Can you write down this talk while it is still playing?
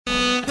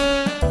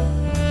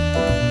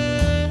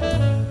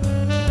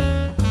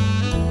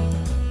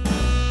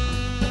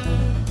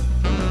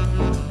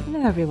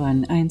Hello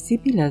everyone, I am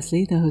C.P.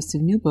 Leslie, the host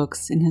of New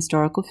Books in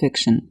Historical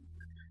Fiction,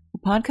 a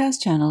podcast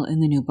channel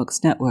in the New Books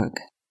Network.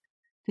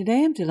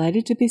 Today I'm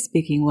delighted to be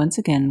speaking once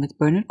again with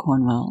Bernard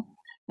Cornwell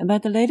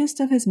about the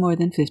latest of his more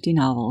than 50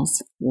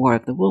 novels, War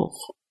of the Wolf.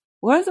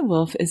 War of the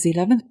Wolf is the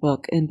 11th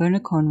book in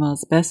Bernard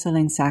Cornwell's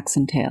best-selling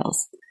Saxon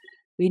Tales,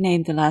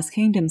 renamed the Last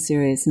Kingdom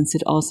series since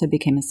it also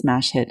became a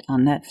smash hit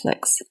on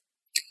Netflix.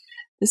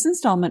 This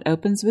installment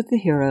opens with the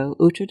hero,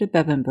 Uhtred of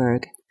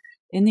Bebbanburg,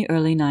 in the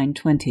early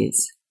 920s.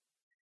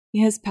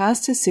 He has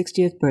passed his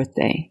 60th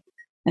birthday,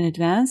 an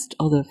advanced,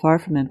 although far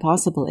from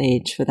impossible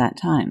age for that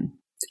time.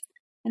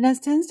 And as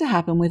tends to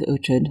happen with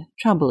Uhtred,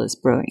 trouble is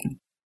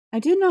brewing. I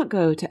did not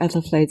go to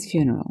Ethelflaed's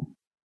funeral.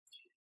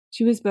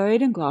 She was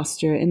buried in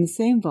Gloucester in the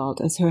same vault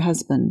as her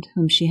husband,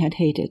 whom she had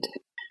hated.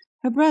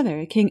 Her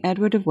brother, King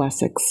Edward of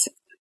Wessex,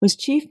 was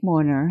chief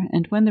mourner,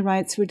 and when the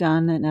rites were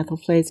done and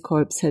Ethelflaed's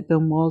corpse had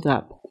been walled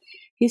up,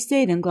 he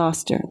stayed in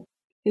Gloucester.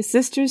 His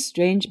sister's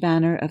strange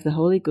banner of the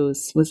Holy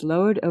Goose was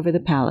lowered over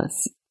the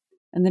palace,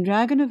 and the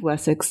Dragon of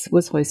Wessex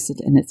was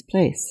hoisted in its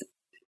place.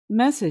 The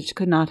message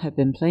could not have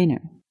been plainer.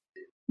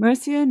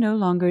 Mercia no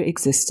longer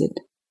existed.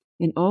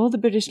 In all the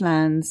British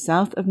lands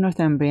south of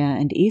Northumbria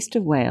and east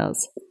of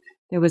Wales,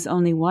 there was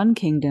only one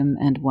kingdom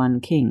and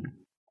one king.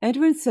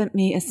 Edward sent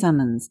me a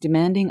summons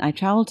demanding I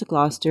travel to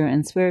Gloucester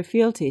and swear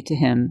fealty to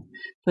him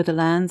for the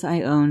lands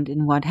I owned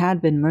in what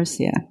had been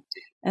Mercia,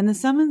 and the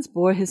summons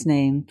bore his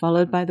name,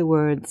 followed by the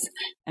words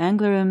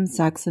Anglorum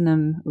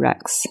Saxonum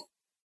Rex,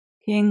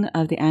 King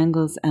of the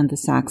Angles and the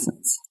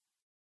Saxons.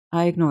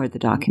 I ignored the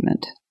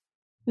document.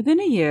 Within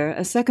a year,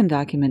 a second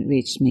document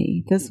reached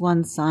me, this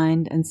one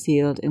signed and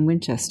sealed in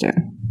Winchester.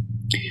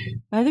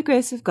 By the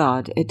grace of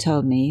God, it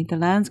told me, the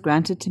lands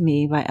granted to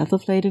me by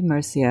Ethelflaed of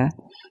Mercia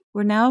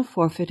were now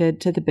forfeited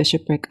to the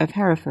bishopric of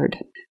Hereford,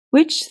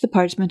 which, the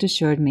parchment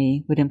assured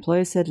me, would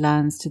employ said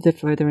lands to the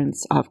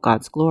furtherance of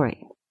God's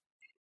glory.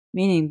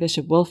 Meaning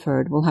Bishop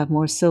Wulford will have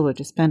more silver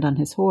to spend on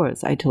his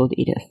whores, I told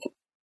Edith.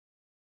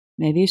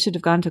 Maybe you should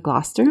have gone to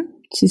Gloucester,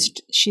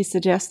 she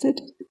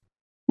suggested.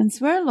 And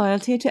swear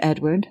loyalty to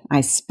Edward,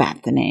 I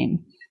spat the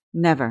name.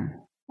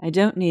 Never. I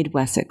don't need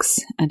Wessex,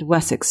 and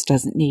Wessex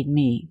doesn't need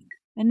me.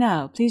 And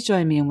now, please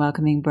join me in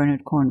welcoming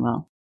Bernard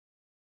Cornwell.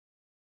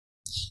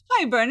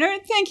 Hi,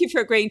 Bernard. Thank you for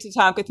agreeing to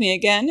talk with me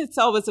again. It's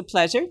always a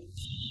pleasure.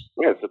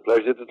 It's a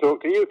pleasure to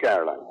talk to you,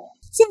 Caroline.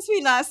 Since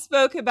we last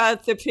spoke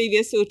about the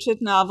previous Uhtred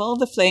novel,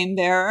 The Flame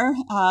Bearer,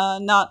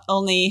 not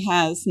only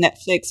has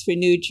Netflix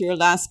renewed your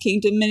Last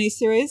Kingdom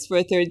miniseries for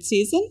a third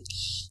season,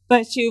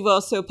 but you've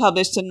also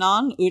published a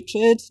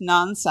non-Uhtred,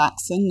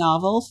 non-Saxon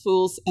novel,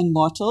 Fools and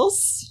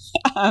Mortals.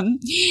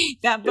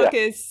 That book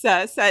is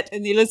set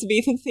in the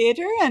Elizabethan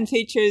theatre and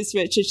features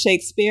Richard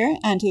Shakespeare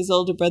and his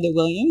older brother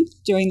William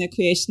during the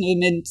creation of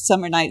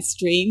Midsummer Night's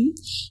Dream.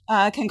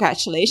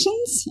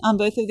 Congratulations on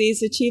both of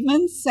these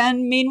achievements.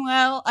 And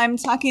meanwhile, I'm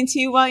talking to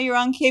you while you're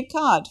on Cape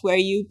Cod, where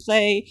you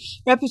play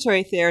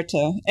repertory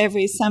theatre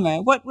every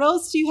summer. What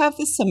roles do you have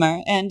this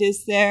summer? And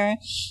is there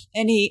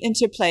any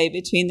interplay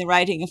between the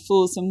writing of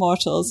Fools and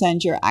Mortals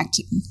and your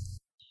acting?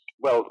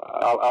 Well,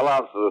 I'll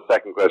answer the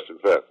second question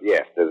first.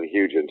 Yes, there's a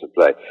huge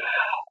interplay.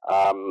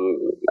 I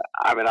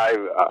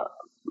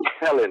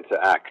fell into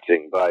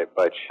acting by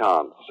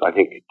chance, I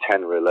think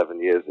 10 or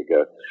 11 years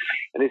ago.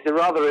 And it's a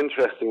rather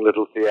interesting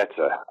little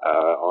theatre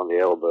on the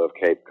elbow of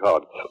Cape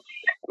Cod.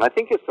 And I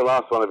think it's the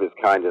last one of its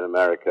kind in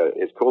America.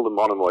 It's called the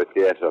Monomoy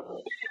Theatre.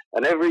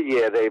 And every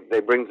year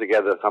they bring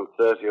together some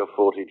 30 or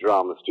 40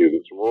 drama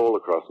students from all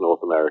across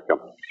North America.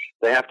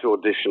 They have to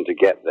audition to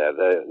get there.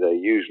 They're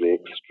usually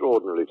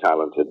extraordinarily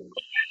talented.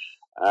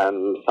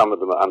 And some of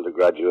them are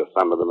undergraduates,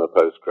 some of them are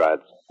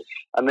postgrads.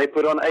 And they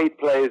put on 8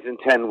 plays in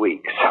 10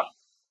 weeks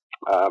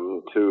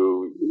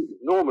to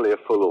normally a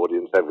full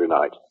audience every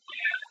night.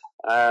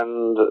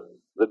 And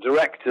the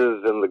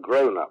directors and the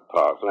grown-up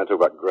parts, and I talk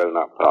about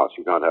grown-up parts,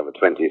 you can't have a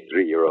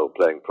 23-year-old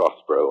playing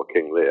Prospero or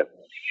King Lear.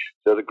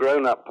 So the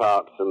grown-up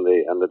parts and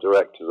the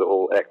directors are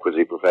all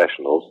equity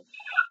professionals.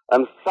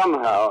 And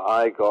somehow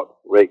I got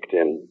raked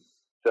in.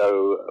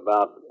 So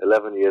about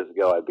 11 years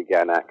ago I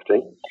began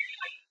acting.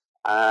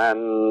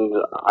 And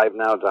I've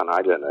now done,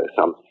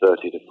 some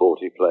 30 to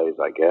 40 plays,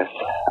 I guess.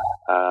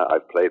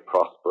 I've played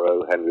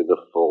Prospero, Henry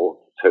IV,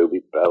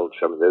 Toby Belch.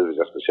 Those are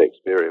just the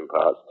Shakespearean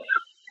parts.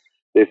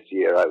 This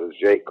year I was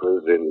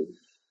Jaques in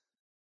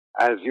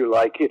As You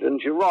Like It,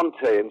 and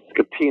Geronte in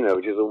Scapino,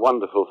 which is a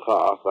wonderful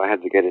farce. I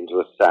had to get into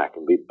a sack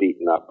and be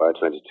beaten up by a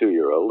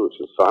 22-year-old, which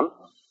was fun.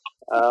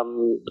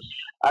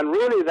 And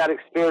really that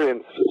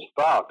experience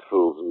sparked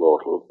Fools and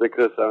Mortals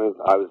because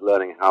I was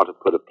learning how to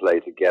put a play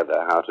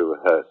together, how to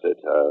rehearse it,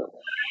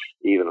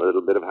 even a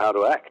little bit of how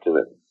to act in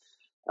it.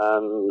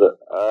 And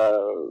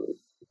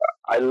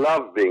I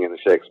love being in the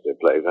Shakespeare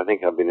plays. I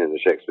think I've been in the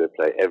Shakespeare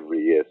play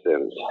every year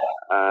since.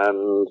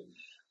 And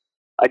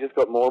I just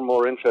got more and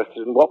more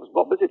interested in what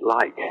was it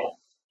like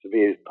to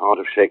be part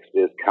of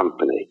Shakespeare's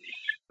company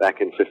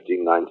back in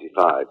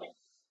 1595.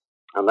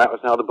 And that was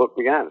how the book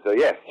began. So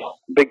yes,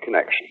 big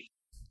connection.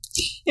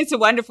 It's a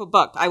wonderful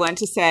book, I want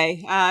to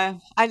say. I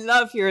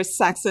love your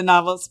Saxon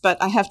novels,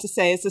 but I have to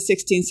say, as a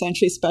 16th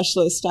century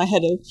specialist, I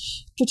had a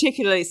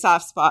particularly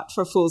soft spot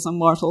for Fools and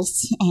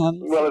Mortals.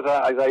 Well, as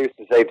I used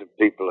to say to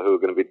people who are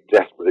going to be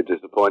desperately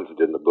disappointed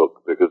in the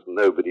book because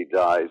nobody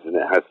dies and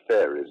it has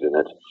fairies in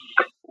it,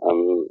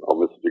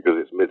 obviously because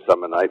it's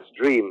Midsummer Night's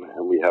Dream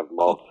and we have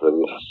moths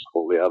and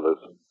all the others.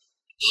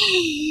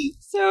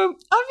 So,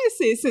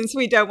 obviously, since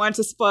we don't want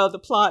to spoil the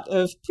plot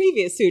of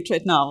previous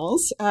Uhtred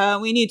novels,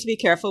 we need to be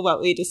careful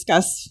what we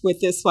discuss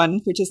with this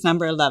one, which is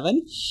number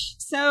 11.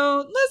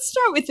 So, let's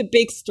start with the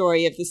big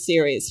story of the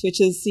series,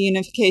 which is the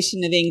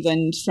unification of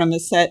England from a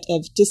set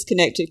of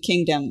disconnected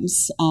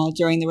kingdoms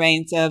during the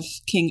reigns of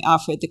King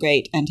Alfred the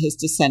Great and his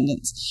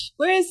descendants.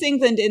 Where is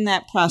England in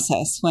that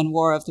process when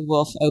War of the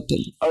Wolf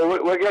opened? Oh,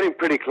 we're getting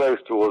pretty close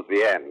towards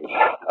the end,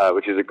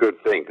 which is a good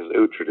thing, because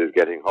Uhtred is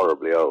getting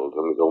horribly old,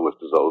 and he's almost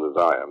as old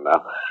as I am now.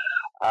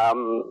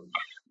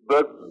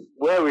 But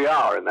where we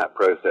are in that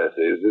process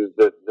is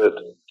that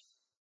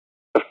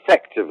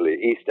effectively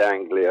East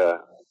Anglia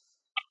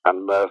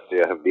and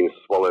Mercia have been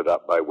swallowed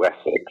up by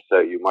Wessex. So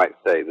you might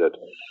say that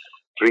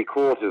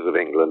 3/4 of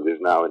England is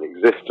now in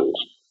existence,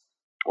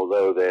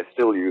 although they're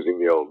still using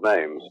the old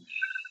names.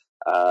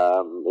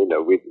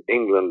 With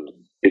England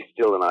is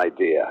still an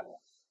idea.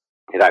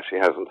 It actually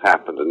hasn't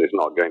happened, and it's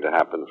not going to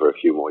happen for a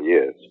few more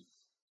years.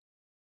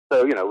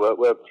 So,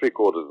 we're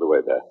 3/4 of the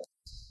way there.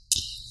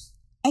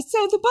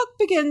 So the book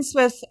begins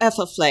with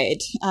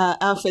Ethelflaed,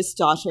 Alfred's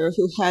daughter,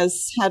 who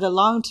has had a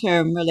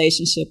long-term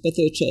relationship with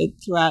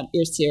Uhtred throughout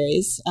your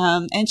series,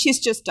 and she's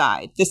just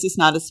died. This is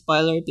not a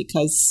spoiler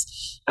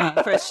because,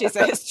 first, she's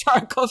a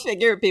historical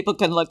figure. People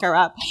can look her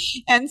up.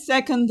 And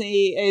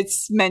secondly,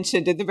 it's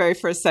mentioned in the very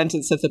first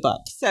sentence of the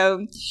book.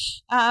 So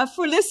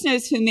for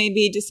listeners who may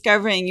be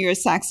discovering your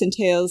Saxon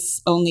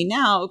tales only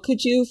now,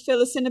 could you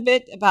fill us in a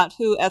bit about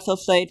who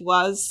Ethelflaed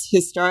was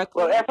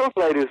historically? Well,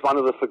 Ethelflaed is one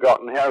of the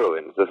forgotten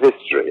heroines of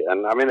history.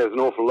 And I mean, there's an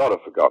awful lot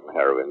of forgotten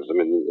heroines. I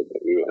mean,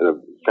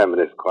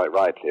 feminists quite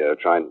rightly are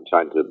trying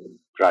to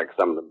drag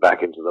some of them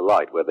back into the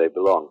light where they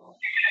belong.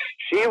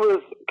 She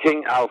was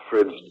King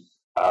Alfred's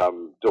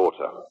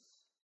daughter,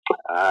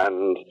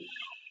 and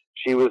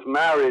she was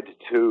married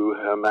to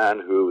a man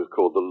who was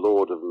called the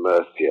Lord of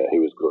Mercia.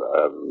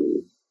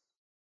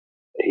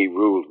 He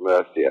ruled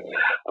Mercia,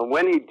 and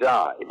when he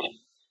died,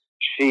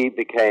 she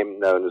became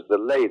known as the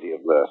Lady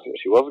of Mercia.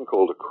 She wasn't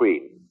called a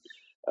queen.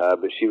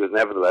 But she was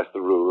nevertheless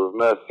the ruler of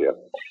Mercia.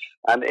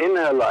 And in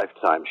her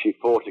lifetime, she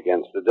fought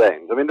against the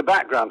Danes. I mean, the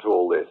background to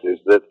all this is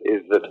that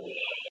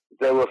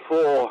there were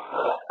 4,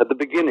 at the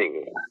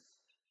beginning,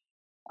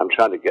 I'm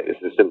trying to get this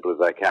as simple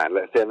as I can.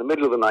 Let's say in the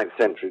middle of the 9th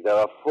century, there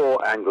are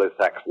 4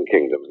 Anglo-Saxon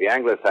kingdoms. The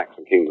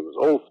Anglo-Saxon kingdoms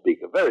all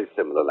speak a very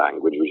similar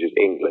language, which is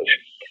English,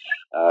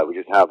 which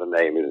is how the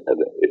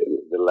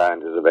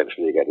land is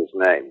eventually get its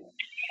name.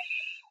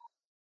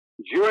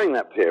 During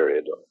that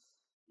period,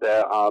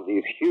 there are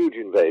these huge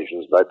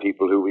invasions by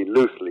people who we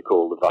loosely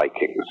call the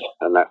Vikings,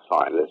 and that's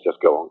fine. Let's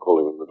just go on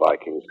calling them the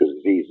Vikings because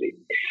it's easy.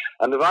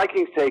 And the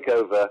Vikings take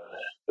over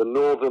the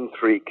northern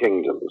 3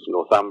 kingdoms,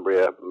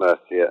 Northumbria,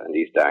 Mercia, and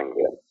East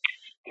Anglia.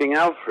 King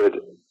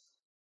Alfred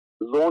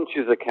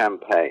launches a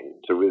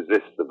campaign to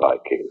resist the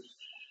Vikings,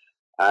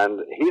 and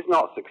he's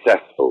not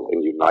successful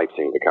in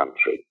uniting the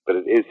country, but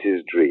it is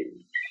his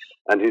dream.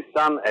 And his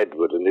son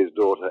Edward and his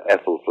daughter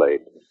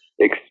Ethelflaed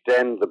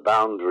extend the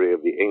boundary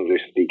of the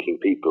English-speaking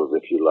peoples,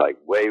 if you like,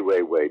 way,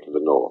 way, way to the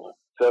north.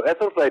 So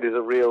Ethelflaed is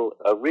a real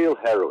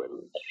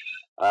heroine.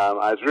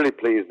 I was really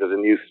pleased that a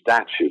new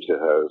statue to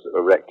her was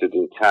erected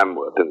in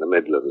Tamworth in the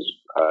Midlands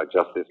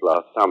just this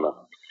last summer.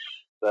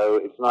 So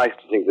it's nice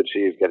to think that she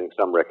is getting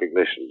some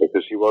recognition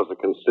because she was a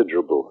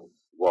considerable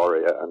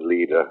warrior and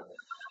leader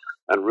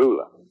and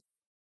ruler.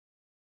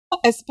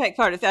 I suspect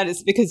part of that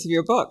is because of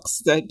your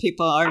books that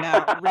people are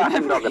now remembering.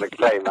 I'm not going to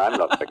claim that.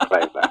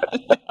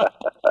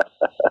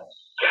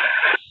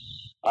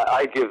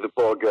 I give the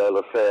poor girl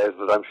affairs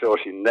that I'm sure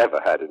she never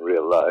had in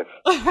real life.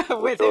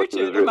 With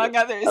Uhtred, among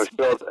others. I'm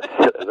sure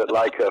that,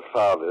 like her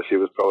father, she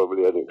was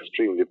probably an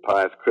extremely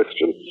pious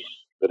Christian.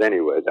 But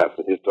anyway, that's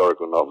the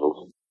historical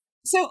novels.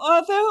 So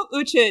although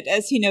Uhtred,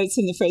 as he notes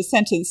in the first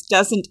sentence,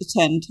 doesn't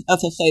attend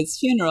Ethelflaed's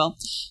funeral,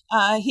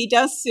 he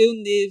does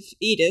soon leave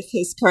Edith,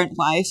 his current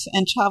wife,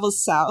 and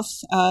travels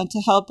south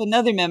to help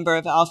another member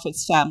of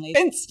Alfred's family,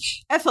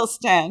 Prince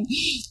Ethelstan.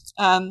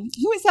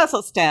 Who is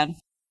Ethelstan?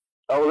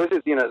 Oh, well, this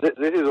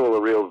is all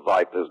a real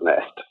viper's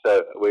nest,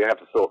 so we have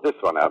to sort this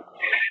one out.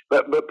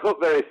 But put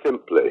very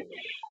simply,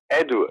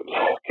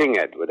 King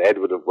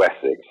Edward of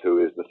Wessex,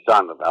 who is the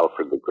son of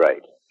Alfred the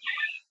Great,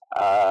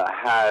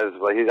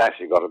 he's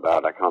actually got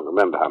about, I can't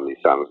remember how many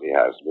sons he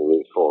has,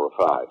 maybe 4 or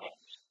 5.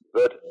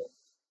 But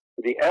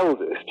the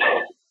eldest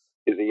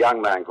is a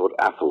young man called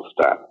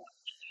Athelstan.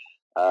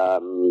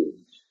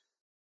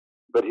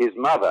 But his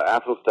mother,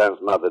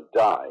 Athelstan's mother,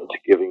 died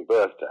giving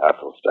birth to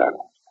Athelstan.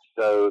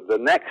 So the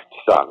next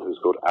son, who's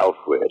called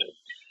Alfred,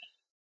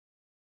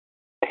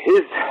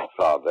 his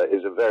father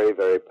is a very,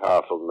 very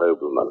powerful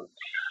nobleman.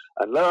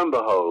 And lo and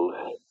behold,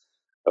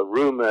 a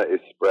rumor is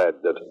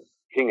spread that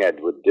King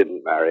Edward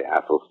didn't marry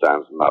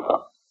Athelstan's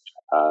mother.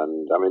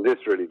 And, I mean,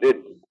 this really did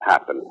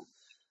happen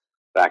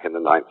back in the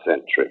 9th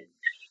century.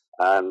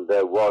 And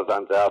there was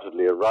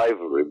undoubtedly a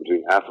rivalry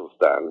between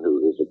Athelstan,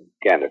 who is,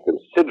 again, a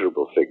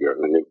considerable figure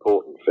and an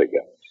important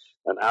figure,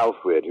 and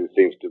Alfred, who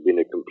seems to have been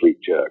a complete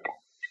jerk.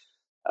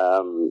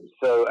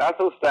 So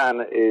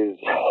Athelstan is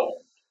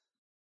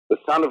the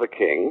son of a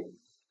king.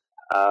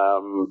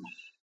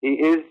 He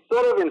is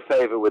sort of in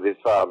favor with his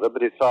father,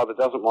 but his father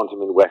doesn't want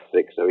him in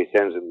Wessex, so he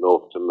sends him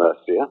north to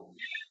Mercia.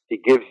 He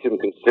gives him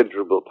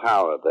considerable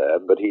power there,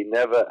 but he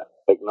never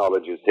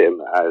acknowledges him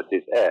as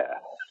his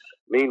heir.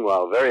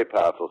 Meanwhile, very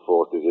powerful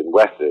forces in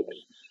Wessex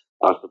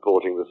are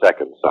supporting the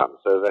second son.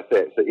 So that's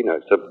it. So,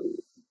 it's a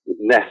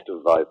nest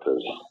of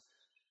vipers.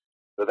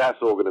 So that's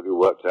all going to be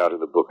worked out in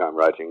the book I'm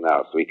writing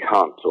now, so we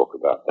can't talk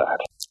about that.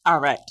 All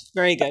right.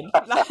 Very good.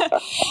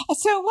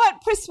 So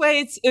what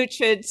persuades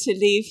Uhtred to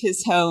leave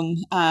his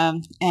home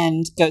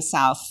and go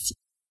south?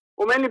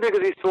 Well, mainly because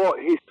he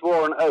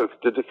swore an oath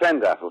to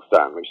defend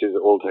Athelstan, which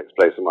all takes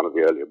place in one of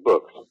the earlier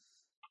books.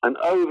 And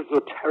oaths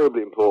were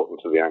terribly important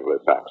to the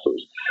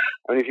Anglo-Saxons.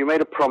 I mean, if you made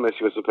a promise,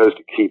 you were supposed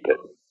to keep it.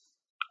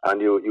 And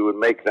you would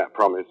make that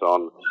promise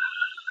on,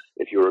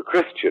 if you were a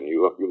Christian,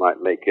 you might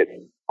make it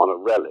on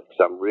a relic,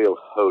 some real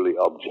holy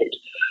object.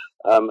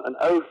 An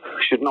oath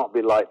should not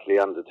be lightly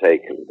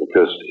undertaken,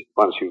 because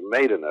once you've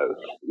made an oath,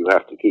 you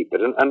have to keep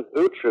it. And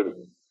Uhtred,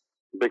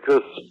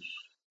 because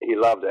he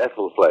loved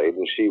Ethelflaed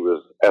and she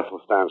was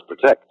Ethelstan's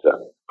protector,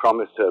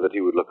 promised her that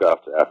he would look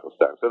after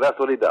Athelstan. So that's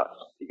what he does.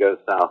 He goes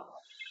south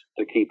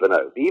to keep an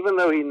oath, even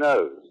though he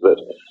knows that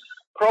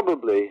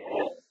probably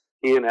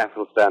he and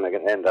Athelstan are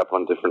going to end up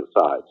on different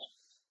sides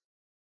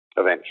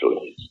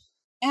eventually.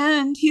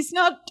 And he's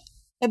not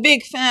a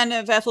big fan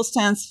of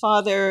Ethelstan's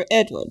father,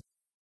 Edward.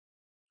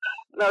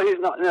 No, he's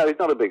not. No, he's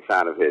not a big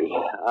fan of his.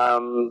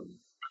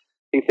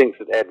 He thinks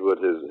that Edward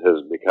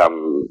has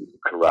become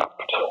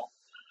corrupt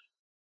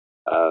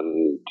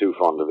and too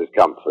fond of his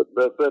comfort.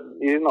 But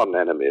he's not an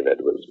enemy of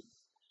Edward's.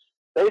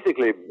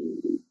 Basically,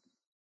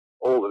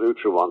 all that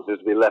Uhtred wants is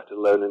to be left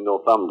alone in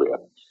Northumbria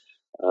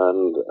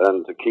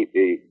and to keep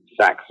the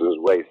Saxons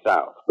way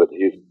south, but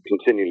he's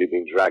continually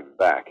being dragged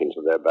back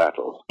into their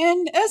battles.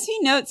 And as he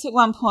notes at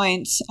one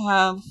point,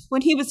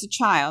 when he was a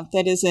child,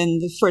 that is in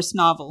the first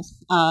novel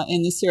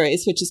in the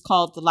series, which is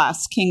called The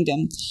Last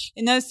Kingdom,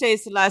 in those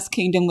days the Last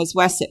Kingdom was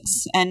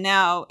Wessex, and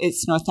now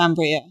it's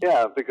Northumbria.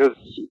 Yeah, because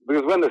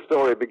when the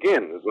story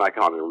begins, and I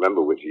can't even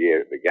remember which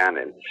year it began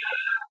in,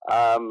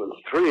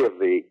 3 of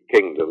the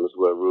kingdoms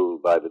were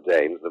ruled by the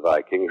Danes, the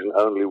Vikings, and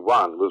only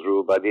 1 was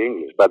ruled by the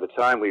English. By the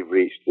time we've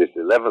reached this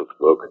 11th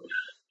book,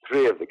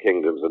 3 of the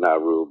kingdoms are now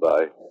ruled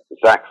by the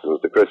Saxons,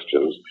 the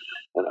Christians,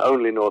 and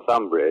only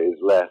Northumbria is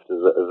left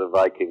as a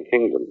Viking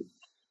kingdom.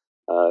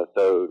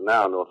 So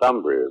now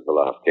Northumbria is the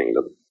last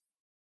kingdom.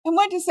 And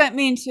what does that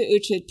mean to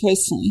Uhtred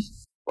personally?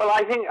 Well,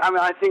 I think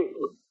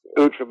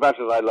Uhtred, much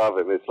as I love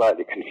him, is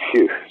slightly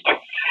confused.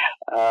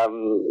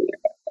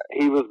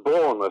 He was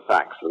born a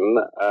Saxon,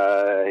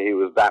 he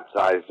was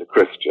baptized a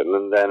Christian,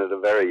 and then at a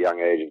very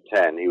young age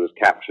of 10, he was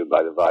captured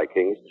by the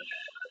Vikings,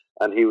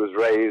 and he was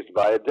raised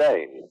by a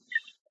Dane.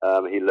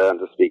 He learned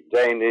to speak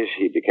Danish,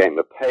 he became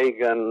a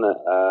pagan.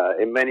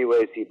 In many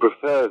ways, he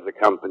prefers the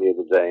company of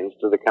the Danes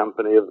to the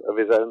company of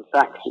his own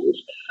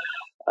Saxons.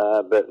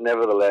 But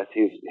nevertheless,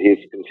 he's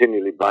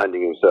continually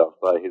binding himself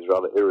by his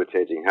rather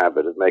irritating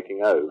habit of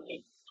making oaths.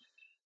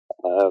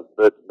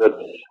 But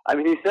I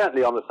mean, he's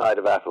certainly on the side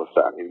of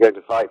Athelstan. He's going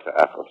to fight for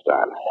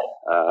Athelstan.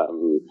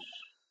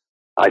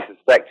 I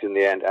suspect in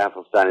the end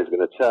Athelstan is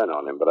going to turn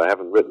on him, but I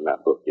haven't written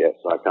that book yet,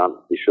 so I can't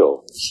be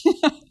sure.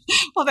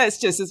 Well, that's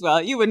just as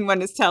well. You wouldn't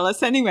want to tell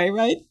us anyway,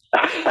 right?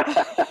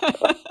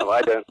 Well,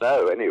 I don't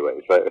know anyway.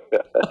 So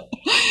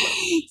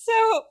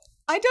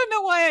I don't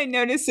know why I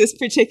noticed this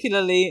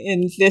particularly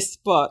in this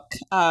book,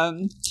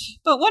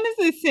 but one of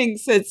the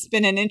things that's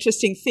been an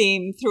interesting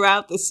theme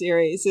throughout the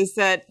series is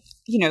that,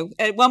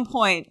 at one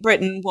point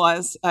Britain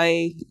was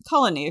a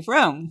colony of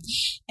Rome,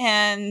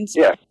 and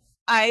yeah.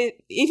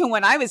 Even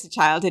when I was a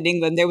child in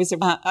England, there was a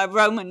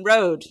Roman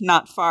road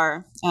not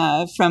far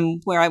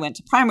from where I went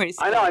to primary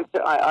school. I know.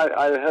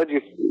 I heard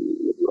you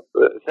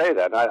say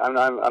that,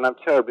 and I'm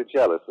terribly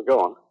jealous. So go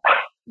on.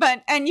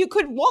 And you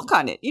could walk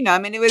on it.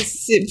 It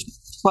was.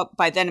 Well,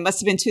 by then it must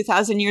have been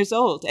 2,000 years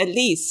old, at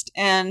least.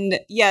 And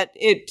yet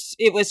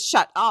it was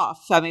shut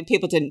off. I mean,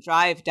 people didn't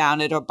drive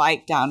down it or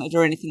bike down it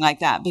or anything like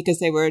that because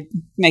they were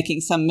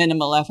making some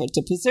minimal effort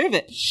to preserve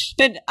it.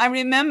 But I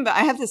remember,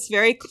 I have this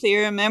very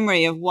clear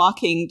memory of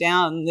walking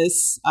down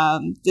this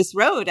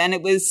road. And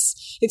it was,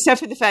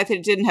 except for the fact that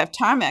it didn't have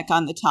tarmac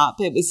on the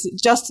top, it was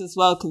just as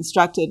well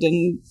constructed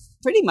and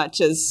pretty much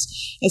as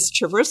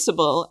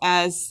traversable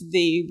as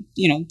the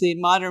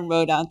modern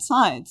road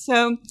outside.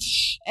 So,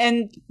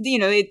 and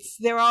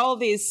there are all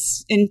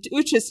these, in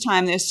Uhtred's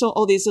time, there's still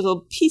all these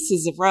little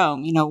pieces of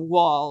Rome,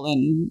 wall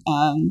and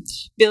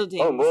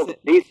buildings. Oh, more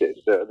pieces.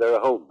 There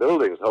are whole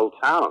buildings, whole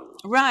towns.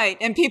 Right,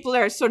 and people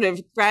are sort of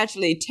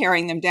gradually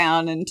tearing them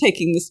down and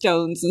taking the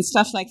stones and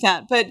stuff like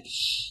that. But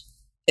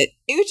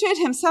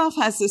Uhtred himself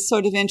has this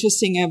sort of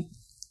interesting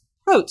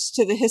approach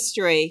to the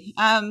history.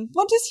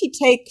 What does he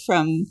take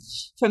from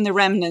the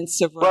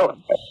remnants of Rome?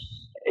 Well,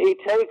 he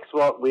takes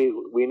what we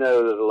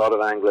know that a lot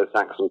of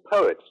Anglo-Saxon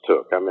poets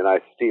took. I mean, I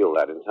steal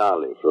that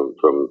entirely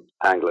from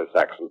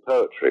Anglo-Saxon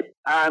poetry.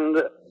 And,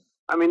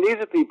 I mean, these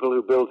are people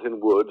who built in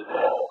wood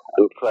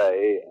and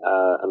clay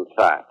and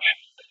thatch.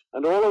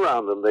 And all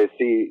around them they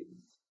see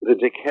the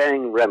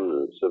decaying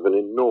remnants of an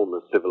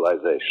enormous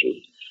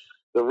civilization.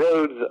 The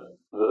roads that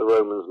the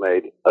Romans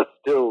made are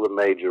still the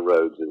major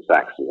roads in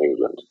Saxon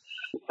England.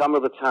 Some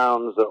of the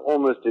towns are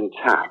almost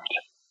intact,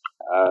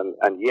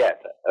 and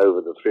yet,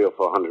 over the 300 or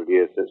 400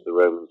 years since the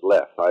Romans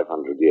left,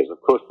 500 years, of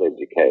course they've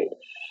decayed.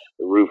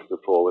 The roofs have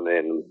fallen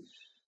in,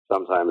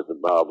 sometimes the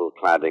marble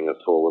cladding has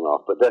fallen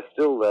off, but they're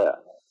still there.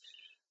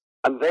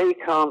 And they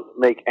can't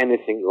make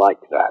anything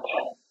like that.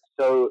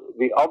 So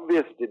the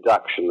obvious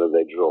deduction that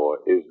they draw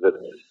is that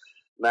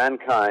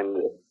mankind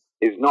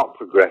is not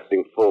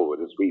progressing forward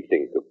as we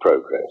think of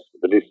progress,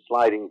 but is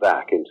sliding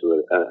back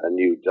into a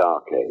new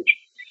dark age.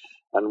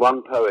 And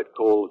one poet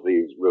calls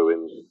these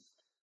ruins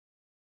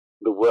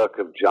the work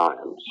of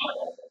giants.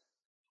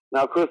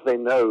 Now, of course, they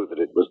know that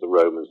it was the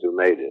Romans who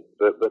made it,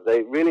 but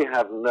they really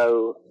have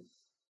no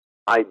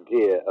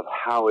idea of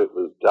how it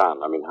was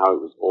done. I mean, how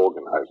it was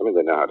organized. I mean,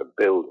 they know how to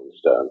build in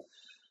stone,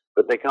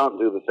 but they can't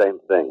do the same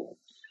thing.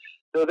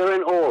 So they're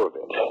in awe of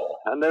it.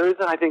 And there is,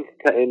 I think,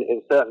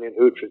 certainly in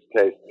Uhtred's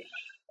case,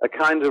 a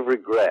kind of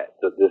regret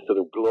that this sort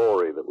of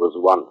glory that was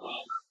once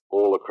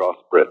all across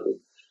Britain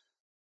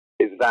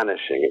is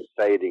vanishing, it's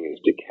fading,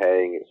 it's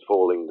decaying, it's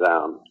falling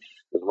down.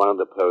 As one of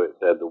the poets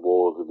said, the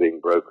walls are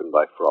being broken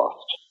by frost.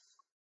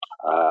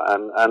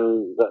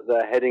 And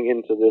they're heading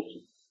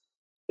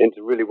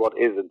into really what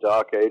is a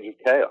dark age of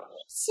chaos.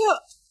 So,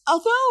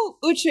 although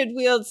Uhtred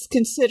wields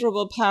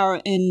considerable power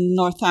in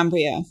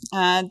Northumbria,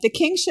 the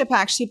kingship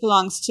actually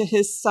belongs to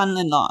his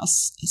son-in-law,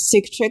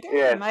 Sigtryggr.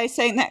 Yes. Am I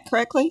saying that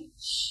correctly?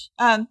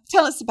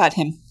 Tell us about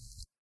him.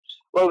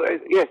 Well,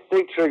 yes,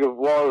 Sigtryggr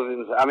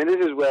was. I mean,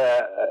 this is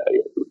where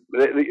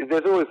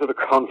there's always sort of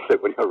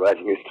conflict when you're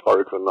writing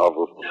historical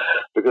novels,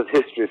 because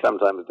history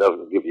sometimes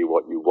doesn't give you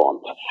what you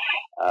want.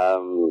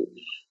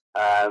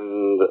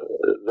 And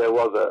there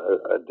was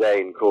a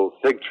Dane called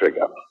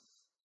Sigtryggr.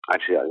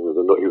 Actually, I think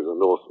he was a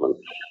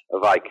Norseman, a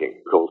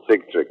Viking called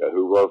Sigtryggr,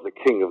 who was the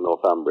king of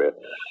Northumbria.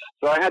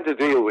 So I had to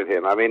deal with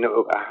him. I mean,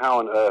 how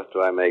on earth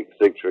do I make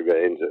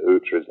Sigtryggr into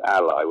Uhtred's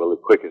ally? Well, the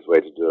quickest way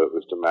to do it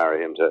was to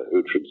marry him to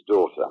Uhtred's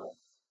daughter.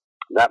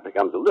 That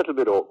becomes a little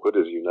bit awkward,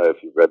 as you know,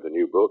 if you've read the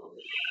new book.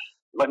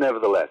 But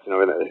nevertheless,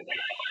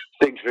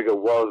 Sigtryggr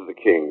was the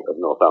king of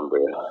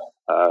Northumbria.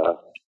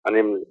 And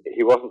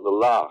he wasn't the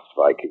last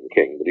Viking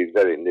king, but he's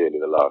very nearly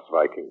the last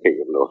Viking king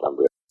of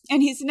Northumbria.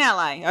 And he's an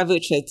ally of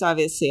Uhtred's,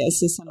 obviously, as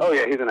his son. Oh,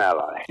 yeah, he's an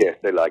ally. Yes,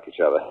 they like each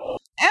other.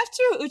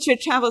 After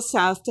Uhtred travels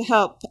south to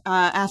help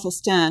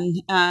Athelstan,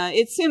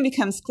 it soon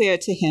becomes clear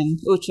to him,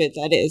 Uhtred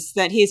that is,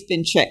 that he's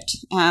been tricked.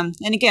 And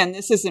again,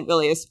 this isn't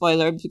really a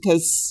spoiler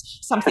because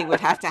something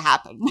would have to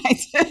happen,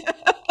 right?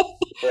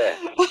 Yeah.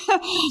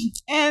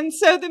 And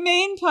so the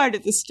main part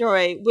of the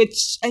story,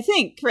 which I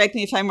think, correct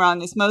me if I'm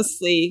wrong, is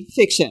mostly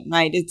fiction,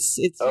 right? It's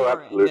your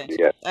absolutely, invention.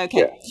 yes.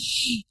 Okay.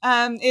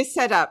 Yeah. Is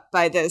set up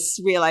by this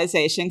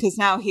realization because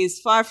now he's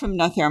far from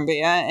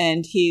Northumbria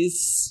and he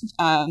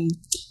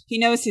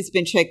knows he's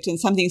been tricked and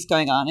something's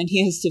going on and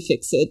he has to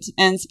fix it.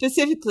 And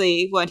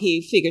specifically what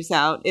he figures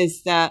out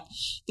is that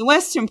the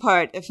western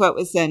part of what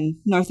was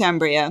then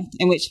Northumbria,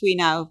 in which we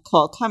now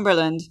call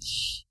Cumberland,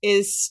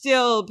 is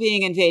still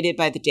being invaded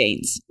by the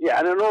Danes. Yeah,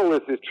 and all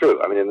this is true.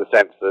 I mean, in the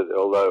sense that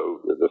although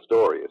the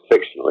story is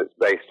fictional, it's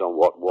based on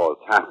what was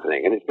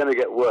happening. And it's going to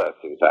get worse,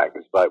 in fact,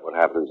 despite what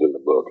happens in the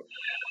book.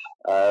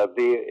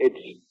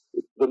 It's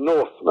the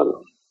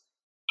Northmen.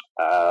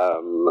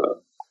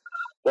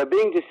 They're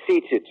being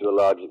defeated to a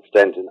large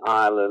extent in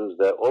Ireland.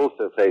 They're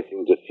also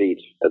facing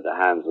defeat at the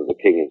hands of the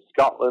king in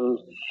Scotland.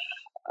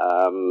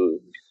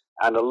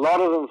 And a lot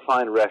of them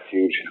find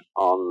refuge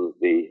on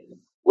the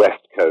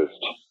west coast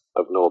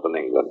of northern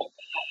England,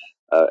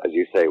 as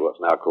you say, what's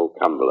now called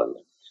Cumberland.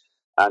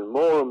 And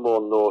more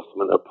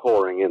Norsemen are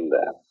pouring in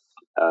there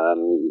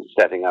and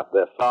setting up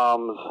their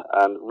farms.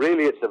 And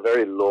really it's a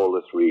very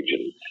lawless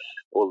region,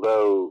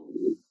 although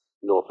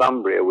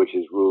Northumbria, which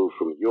is ruled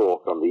from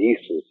York on the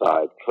eastern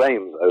side,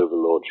 claims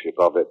overlordship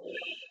of it.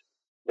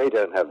 They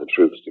don't have the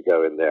troops to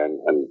go in there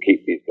and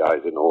keep these guys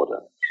in order.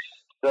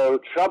 So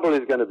trouble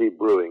is going to be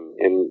brewing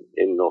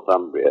in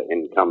Northumbria,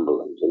 in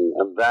Cumberland,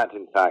 and that,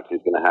 in fact, is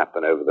going to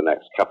happen over the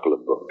next couple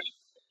of books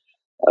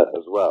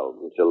as well,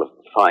 until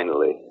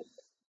finally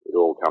it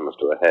all comes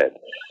to a head.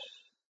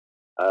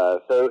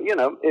 So,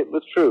 it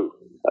was true.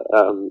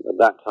 At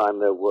that time,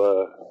 there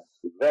were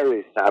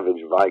very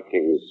savage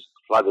Vikings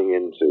flooding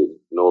into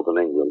northern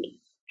England,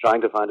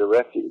 trying to find a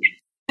refuge.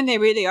 And they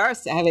really are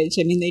savage.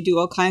 I mean, they do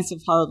all kinds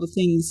of horrible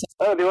things.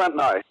 Oh, they weren't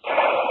nice.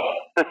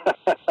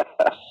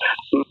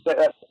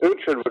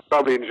 Uhtred would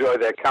probably enjoy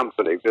their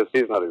company because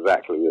he's not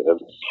exactly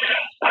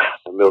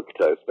a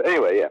milquetoast. But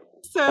anyway, yeah.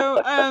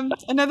 So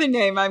another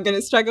name I'm going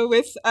to struggle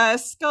with,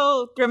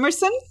 Skull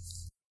Grimmerson.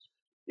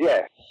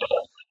 Yes.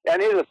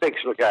 And he's a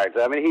fictional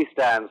character. I mean, he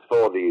stands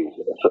for these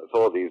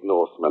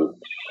Norsemen.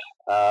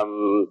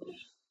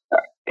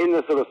 In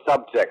the sort of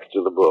subtext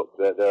of the book,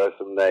 there are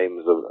some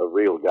names of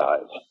real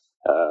guys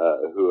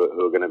who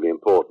are going to be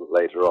important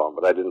later on,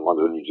 but I didn't want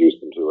to introduce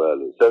them too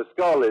early. So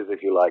Skull is,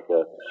 if you like,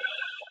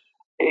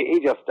 he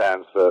just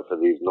stands for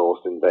these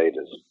Norse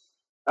invaders.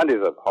 And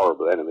he's a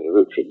horrible enemy of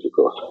Uhtred's, of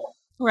course.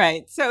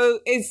 Right. So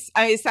is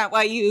that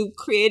why you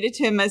created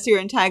him as your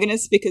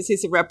antagonist, because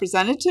he's a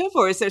representative,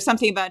 or is there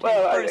something about him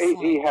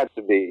personally? He had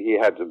to be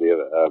a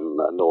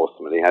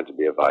Norseman. He had to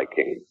be a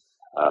Viking.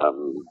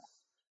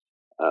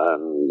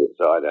 And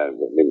so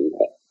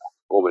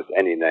almost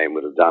any name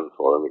would have done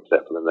for him,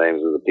 except for the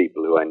names of the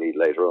people who I need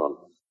later on.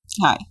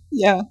 Hi.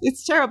 Yeah,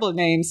 it's terrible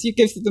names. You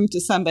give them to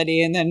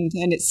somebody and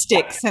it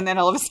sticks, and then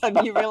all of a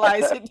sudden you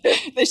realize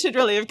they should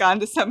really have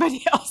gone to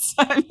somebody else.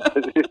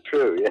 It's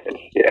true, yes.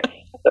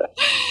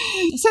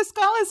 So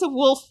Skull is a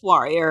wolf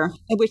warrior,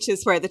 which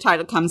is where the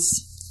title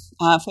comes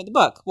for the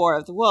book, War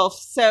of the Wolf.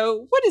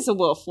 So what is a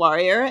wolf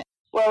warrior?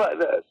 Well,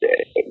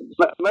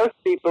 most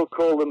people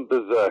call them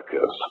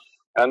berserkers.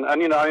 And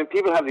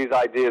people have these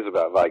ideas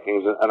about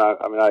Vikings, and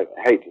I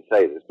hate to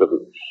say this, but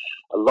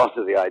a lot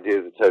of the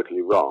ideas are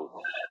totally wrong.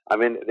 I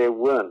mean, they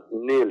weren't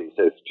nearly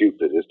so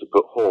stupid as to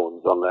put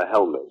horns on their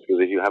helmets,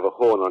 because if you have a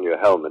horn on your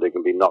helmet, it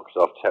can be knocked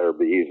off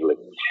terribly easily.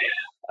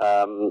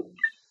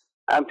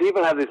 And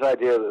people have this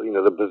idea that,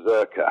 the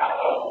berserker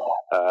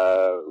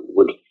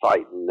would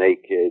fight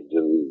naked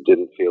and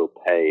didn't feel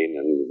pain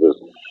and was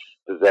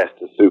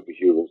possessed of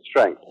superhuman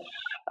strength.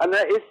 And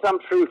there is some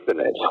truth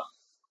in it.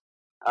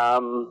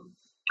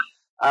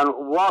 And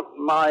what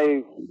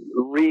my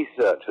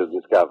research has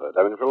discovered,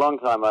 for a long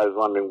time I was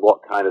wondering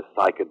what kind of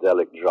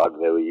psychedelic drug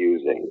they were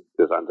using,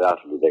 because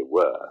undoubtedly they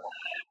were.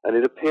 And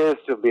it appears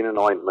to have been an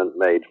ointment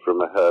made from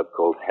a herb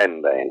called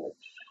henbane.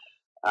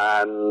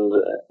 And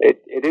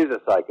it is a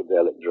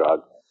psychedelic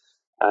drug.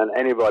 And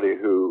anybody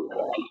who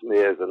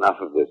smears enough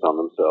of this on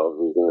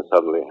themselves is going to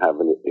suddenly have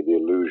the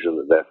illusion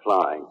that they're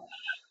flying.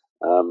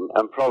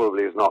 And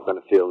probably is not going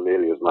to feel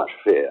nearly as much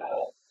fear.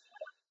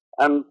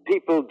 And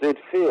people did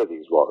fear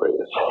these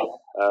warriors.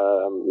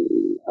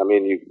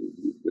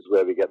 This is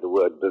where we get the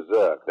word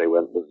berserk. They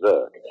went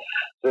berserk.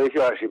 So if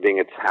you're actually being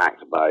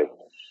attacked by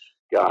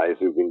guys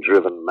who've been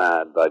driven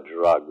mad by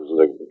drugs,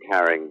 they're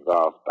carrying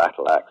vast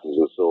battle axes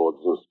and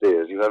swords and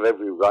spears, you have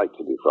every right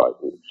to be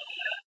frightened.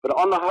 But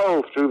on the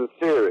whole, through the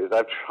series,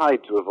 I've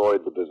tried to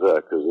avoid the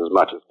berserkers as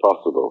much as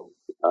possible.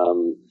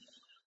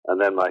 And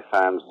then my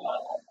fans,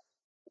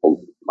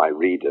 my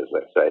readers,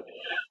 let's say,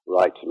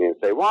 write to me and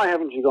say, why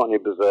haven't you got any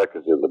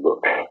berserkers in the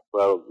book?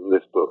 Well, in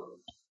this book,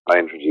 I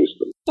introduced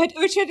them. But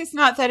Uhtred is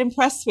not that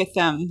impressed with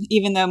them,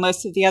 even though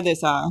most of the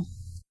others are.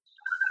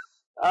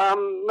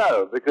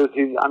 No, because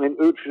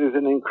Uhtred is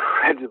an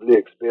incredibly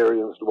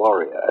experienced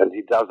warrior, and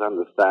he does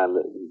understand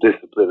that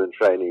discipline and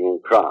training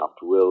and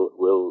craft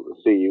will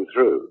see you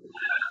through.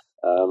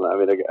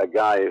 A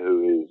guy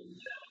who is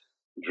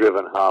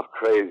driven half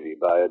crazy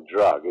by a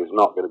drug is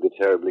not going to be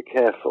terribly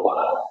careful.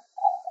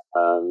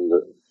 And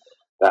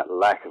that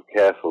lack of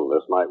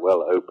carefulness might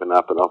well open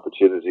up an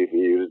opportunity for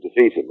you to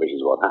defeat him, which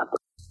is what happened.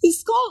 The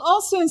Skull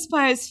also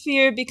inspires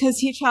fear because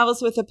he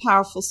travels with a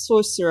powerful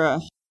sorcerer.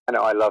 I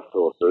know, I love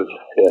sorcerers,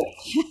 yes.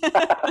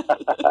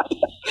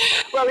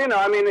 Well, Uhtred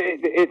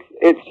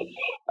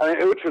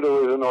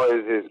always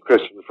annoys his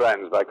Christian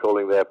friends by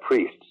calling their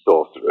priests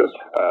sorcerers,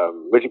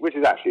 which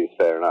is actually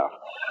fair enough.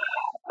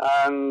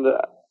 And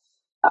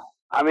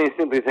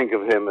simply think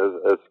of him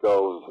as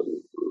Skull's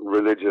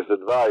religious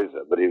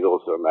advisor, but he's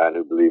also a man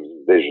who believes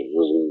in visions,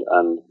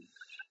 and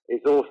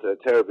it's also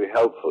terribly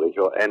helpful if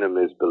your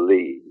enemies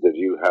believe that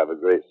you have a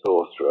great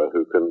sorcerer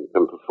who can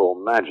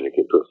perform magic.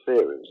 It puts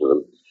fear into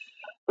them.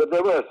 But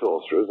there were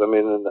sorcerers,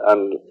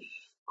 and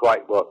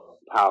quite what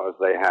powers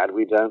they had,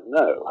 we don't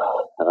know.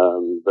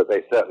 But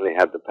they certainly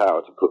had the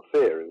power to put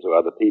fear into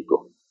other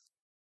people.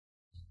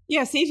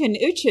 Yes, even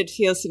Uhtred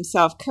feels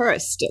himself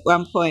cursed at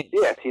one point.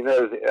 Yes, he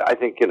knows. I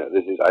think,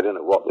 this is, I don't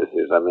know what this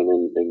is,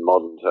 in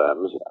modern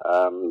terms,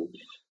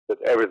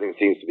 but everything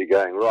seems to be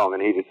going wrong,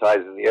 and he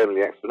decides that the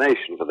only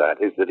explanation for that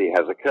is that he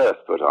has a curse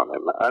put on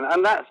him.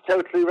 And that's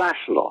totally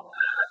rational.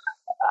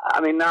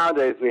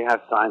 Nowadays we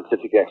have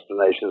scientific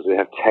explanations, we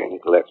have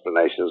technical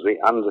explanations, we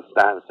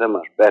understand so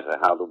much better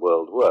how the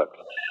world works.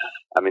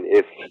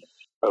 If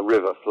a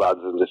river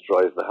floods and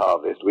destroys the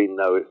harvest, we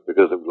know it's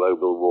because of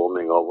global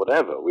warming or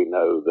whatever. We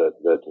know that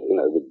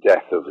the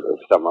death of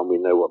someone, we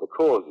know what the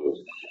cause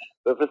is.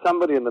 But for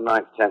somebody in the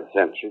 9th, 10th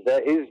century,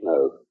 there is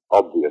no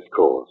obvious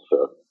cause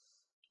for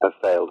a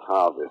failed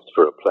harvest,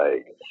 for a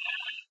plague.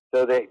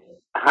 So they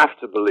have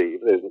to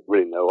believe, there's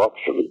really no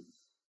option,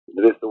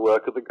 that it's the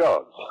work of the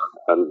gods.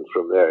 And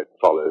from there it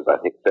follows, I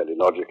think fairly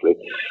logically,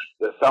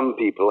 that some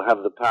people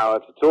have the power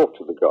to talk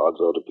to the gods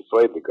or to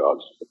persuade the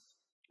gods,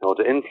 or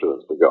to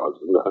influence the gods,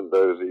 and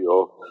those are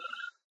your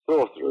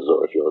sorcerers,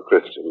 or if you're a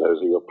Christian,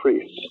 those are your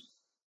priests.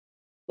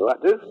 Will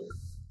that do?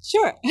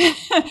 Sure.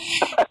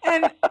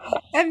 And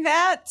And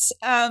that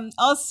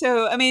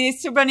also, I mean,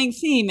 it's a running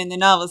theme in the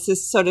novels,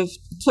 this sort of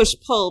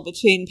push-pull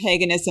between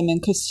paganism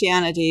and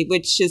Christianity,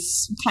 which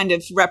is kind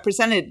of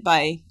represented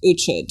by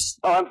Uhtred.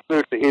 Oh,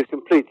 absolutely. He's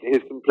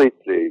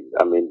completely,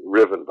 I mean,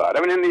 riven by it.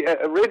 I mean,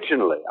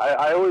 originally,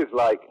 I always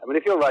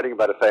if you're writing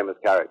about a famous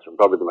character, and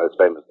probably the most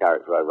famous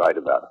character I write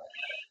about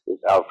is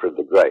Alfred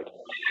the Great.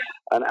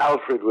 And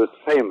Alfred was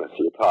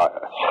famously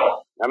pious.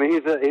 I mean,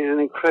 he's an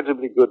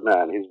incredibly good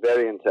man. He's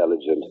very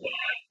intelligent.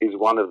 He's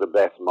one of the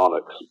best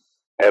monarchs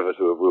ever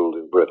to have ruled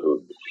in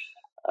Britain.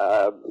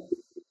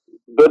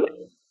 But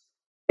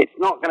it's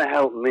not going to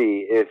help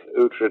me if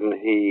Uhtred and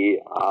he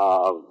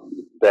are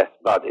best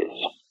buddies.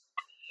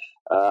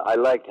 I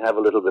like to have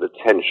a little bit of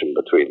tension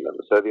between them.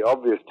 So the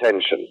obvious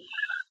tension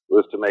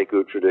was to make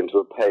Uhtred into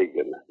a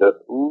pagan that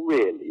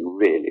really,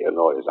 really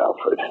annoys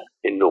Alfred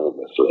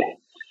enormously.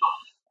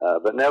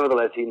 But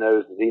nevertheless, he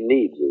knows that he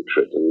needs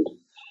Uhtred, and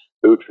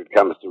Uhtred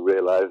comes to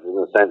realize, in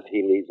a sense,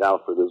 he needs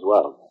Alfred as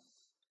well.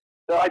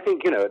 So I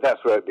think,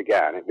 that's where it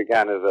began. It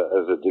began as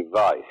a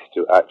device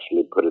to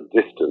actually put a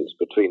distance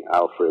between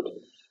Alfred,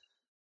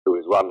 who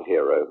is one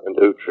hero, and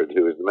Uhtred,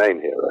 who is the main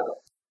hero.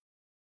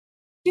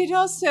 It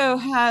also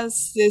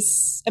has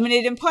this,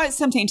 it imparts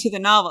something to the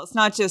novels,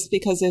 not just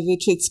because of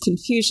Uhtred's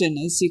confusion,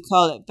 as you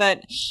call it,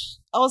 but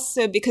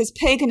also because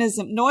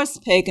paganism, Norse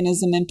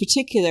paganism in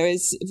particular,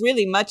 is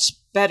really much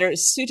better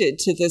suited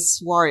to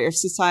this warrior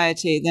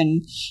society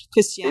than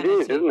Christianity.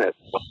 It is, isn't it?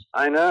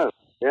 I know,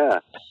 yeah.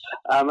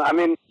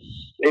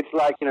 It's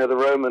like, the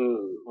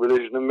Roman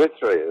religion of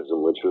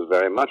Mithraism, which was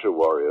very much a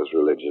warrior's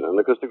religion. And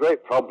because the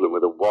great problem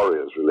with a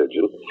warrior's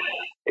religion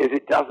is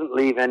it doesn't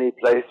leave any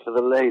place for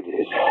the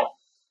ladies.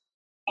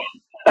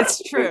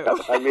 That's true.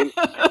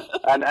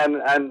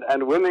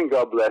 And women,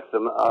 God bless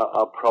them,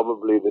 are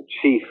probably the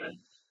chief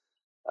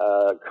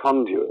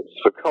conduits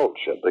for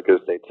culture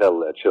because they tell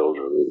their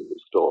children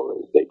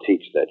stories, they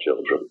teach their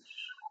children.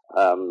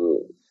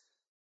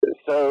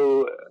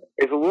 So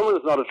if a woman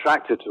is not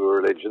attracted to a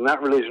religion,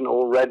 that religion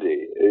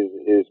already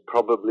is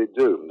probably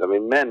doomed. I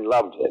mean, men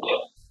loved it.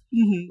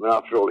 Mm-hmm.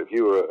 After all, if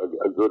you were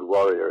a good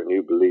warrior and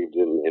you believed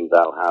in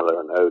Valhalla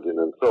and Odin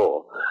and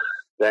Thor,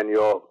 then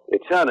your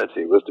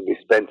eternity was to be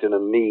spent in a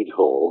mead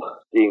hall,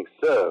 being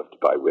served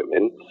by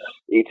women,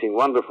 eating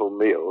wonderful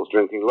meals,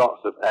 drinking lots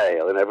of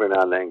ale, and every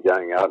now and then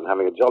going out and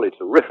having a jolly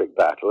terrific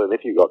battle. And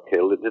if you got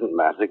killed, it didn't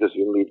matter because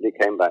you immediately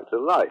came back to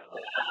life.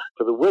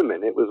 For the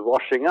women, it was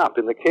washing up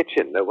in the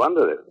kitchen. No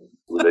wonder it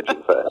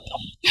religion failed.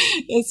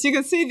 Yes, you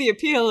can see the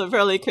appeal of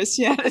early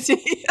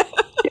Christianity.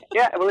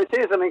 Yeah, well, it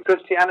is. I mean,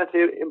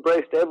 Christianity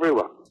embraced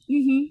everyone,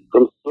 mm-hmm.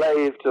 from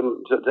slave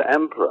to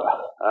emperor.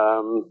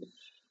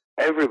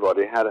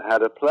 Everybody had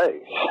a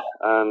place,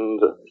 and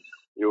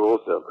you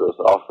also, of course,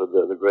 offered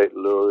the great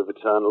lure of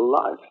eternal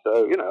life.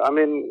 So,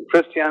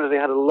 Christianity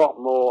had a lot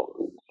more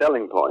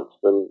selling points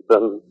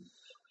than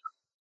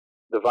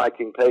the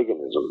Viking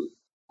paganism.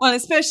 Well,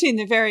 especially in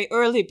the very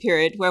early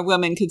period where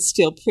women could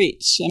still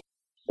preach.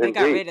 They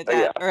got rid of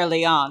that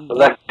early on.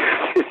 Well,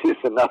 this is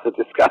another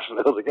discussion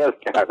altogether,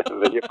 Karen,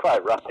 but you're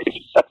quite right.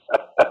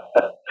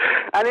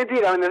 And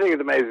indeed, the thing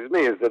that amazes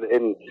me is that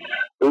in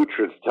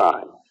Uhtred's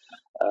time,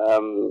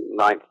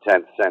 9th,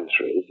 10th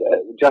centuries,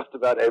 just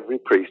about every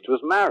priest was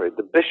married.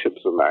 The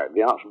bishops were married.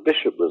 The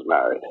archbishop was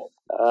married.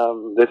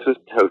 This was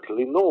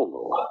totally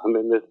normal.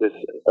 This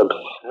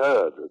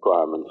absurd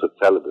requirement for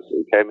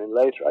celibacy came in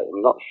later.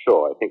 I'm not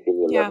sure. I think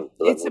in the 11th.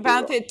 Yeah, it's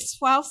about the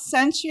 12th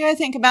century, I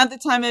think, about the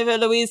time of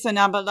Eloise and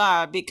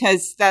Abelard,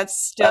 because that's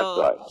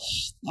still...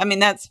 That's right.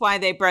 That's why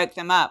they broke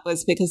them up,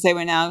 was because they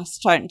were now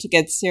starting to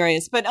get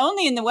serious. But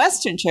only in the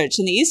Western Church.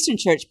 In the Eastern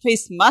Church,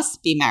 priests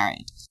must be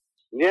married.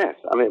 Yes,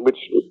 which,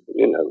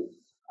 I'm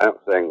not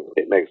saying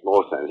it makes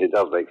more sense. It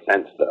does make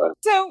sense, though.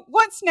 So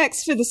what's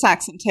next for the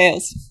Saxon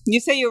Tales? You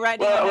say you're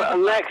writing... Well,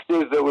 next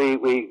is that we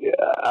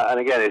and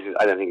again,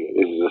 I don't think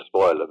this is a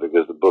spoiler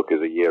because the book is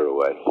a year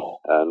away,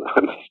 and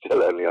I'm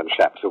still only on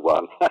chapter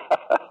 1.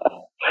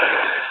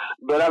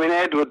 But,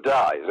 Edward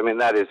dies.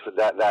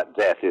 That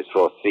death is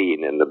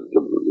foreseen in the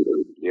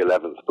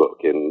 11th book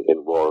in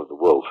War of the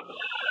Wolf.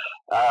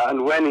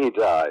 And when he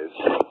dies,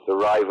 the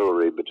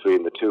rivalry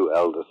between the two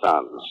elder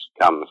sons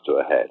comes to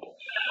a head.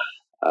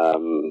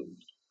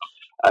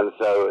 And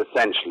so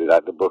essentially,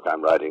 like the book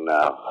I'm writing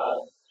now,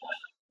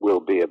 will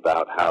be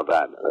about how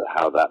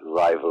that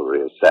rivalry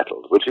is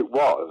settled, which it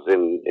was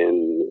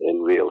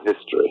in real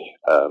history.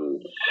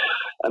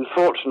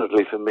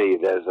 Unfortunately for me,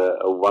 there's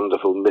a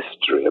wonderful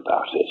mystery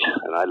about it,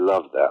 and I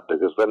love that,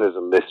 because when there's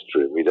a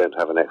mystery, we don't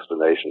have an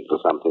explanation for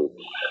something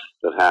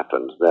that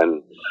happened,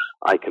 then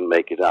I can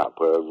make it up,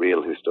 where a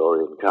real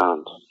historian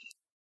can't.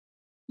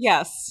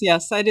 Yes,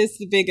 that is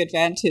the big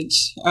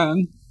advantage.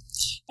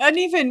 And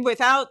even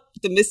without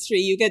the mystery,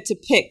 you get to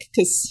pick,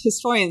 because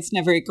historians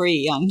never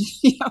agree on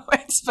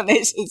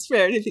explanations for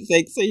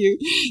anything. So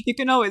you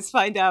can always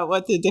find out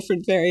what the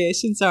different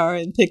variations are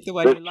and pick the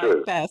one you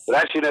like best. But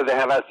actually, they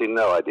have absolutely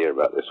no idea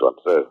about this one.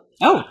 So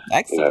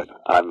excellent.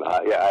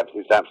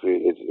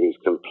 It's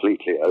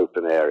completely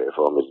open area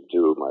for me to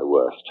do my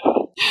worst.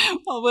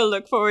 Well, we'll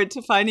look forward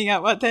to finding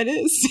out what that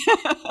is.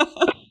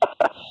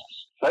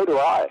 So do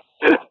I,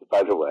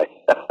 by the way.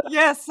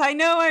 Yes, I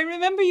know. I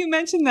remember you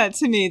mentioned that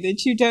to me,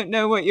 that you don't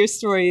know what your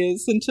story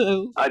is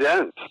until... I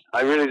don't.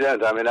 I really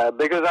don't. I mean,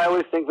 because I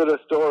always think that a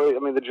story,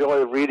 the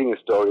joy of reading a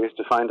story is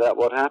to find out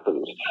what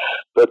happens.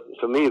 But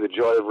for me, the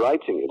joy of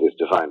writing it is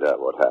to find out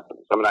what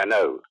happens. I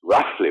know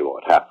roughly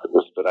what happens,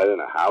 but I don't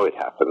know how it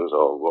happens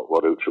or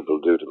what Uhtred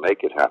will do to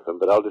make it happen,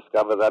 but I'll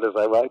discover that as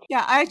I write.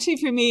 Yeah, actually,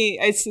 for me,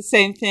 it's the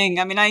same thing.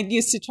 I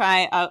used to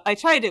I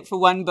tried it for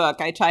one book.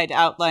 I tried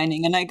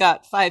outlining, and I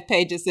got 5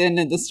 pages in,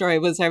 and the story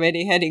was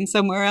already heading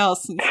somewhere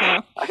else. And so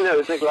I know,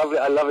 it's like lovely.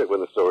 I love it when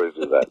the stories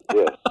do that.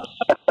 Yes.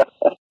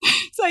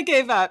 So I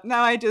gave up.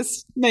 Now I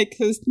just make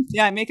a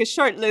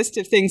short list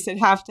of things that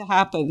have to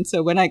happen.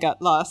 So when I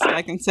got lost,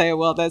 I can say,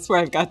 well, that's where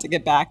I've got to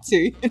get back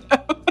to.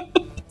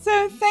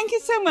 So thank you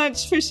so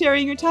much for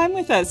sharing your time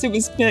with us. It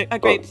was a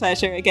great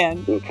pleasure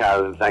again. And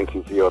Karen, thank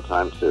you for your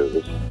time too.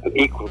 It's an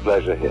equal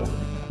pleasure here.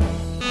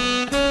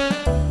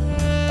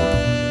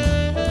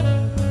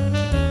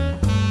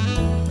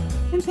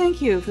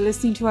 Thank you for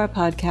listening to our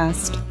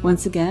podcast.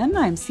 Once again,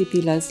 I'm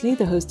C.P. Lesley,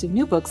 the host of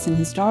New Books in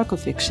Historical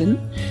Fiction,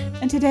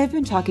 and today I've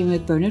been talking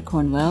with Bernard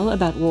Cornwell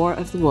about War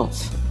of the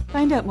Wolf.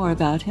 Find out more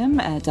about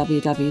him at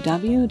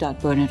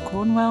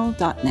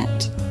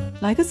www.bernardcornwell.net.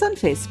 Like us on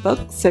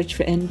Facebook, search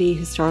for NB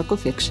Historical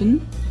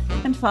Fiction,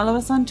 and follow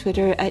us on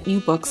Twitter at New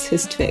Books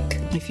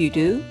Histfic. If you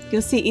do,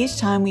 you'll see each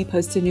time we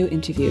post a new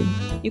interview.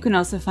 You can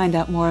also find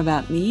out more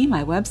about me,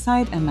 my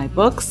website, and my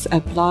books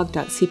at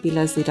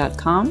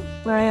blog.cplesley.com,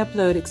 where I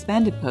upload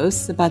expanded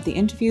posts about the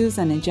interviews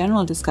and in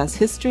general discuss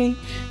history,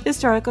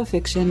 historical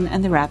fiction,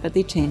 and the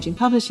rapidly changing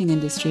publishing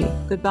industry.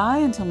 Goodbye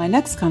until my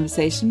next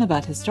conversation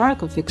about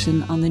historical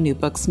fiction on the New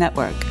Books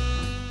Network.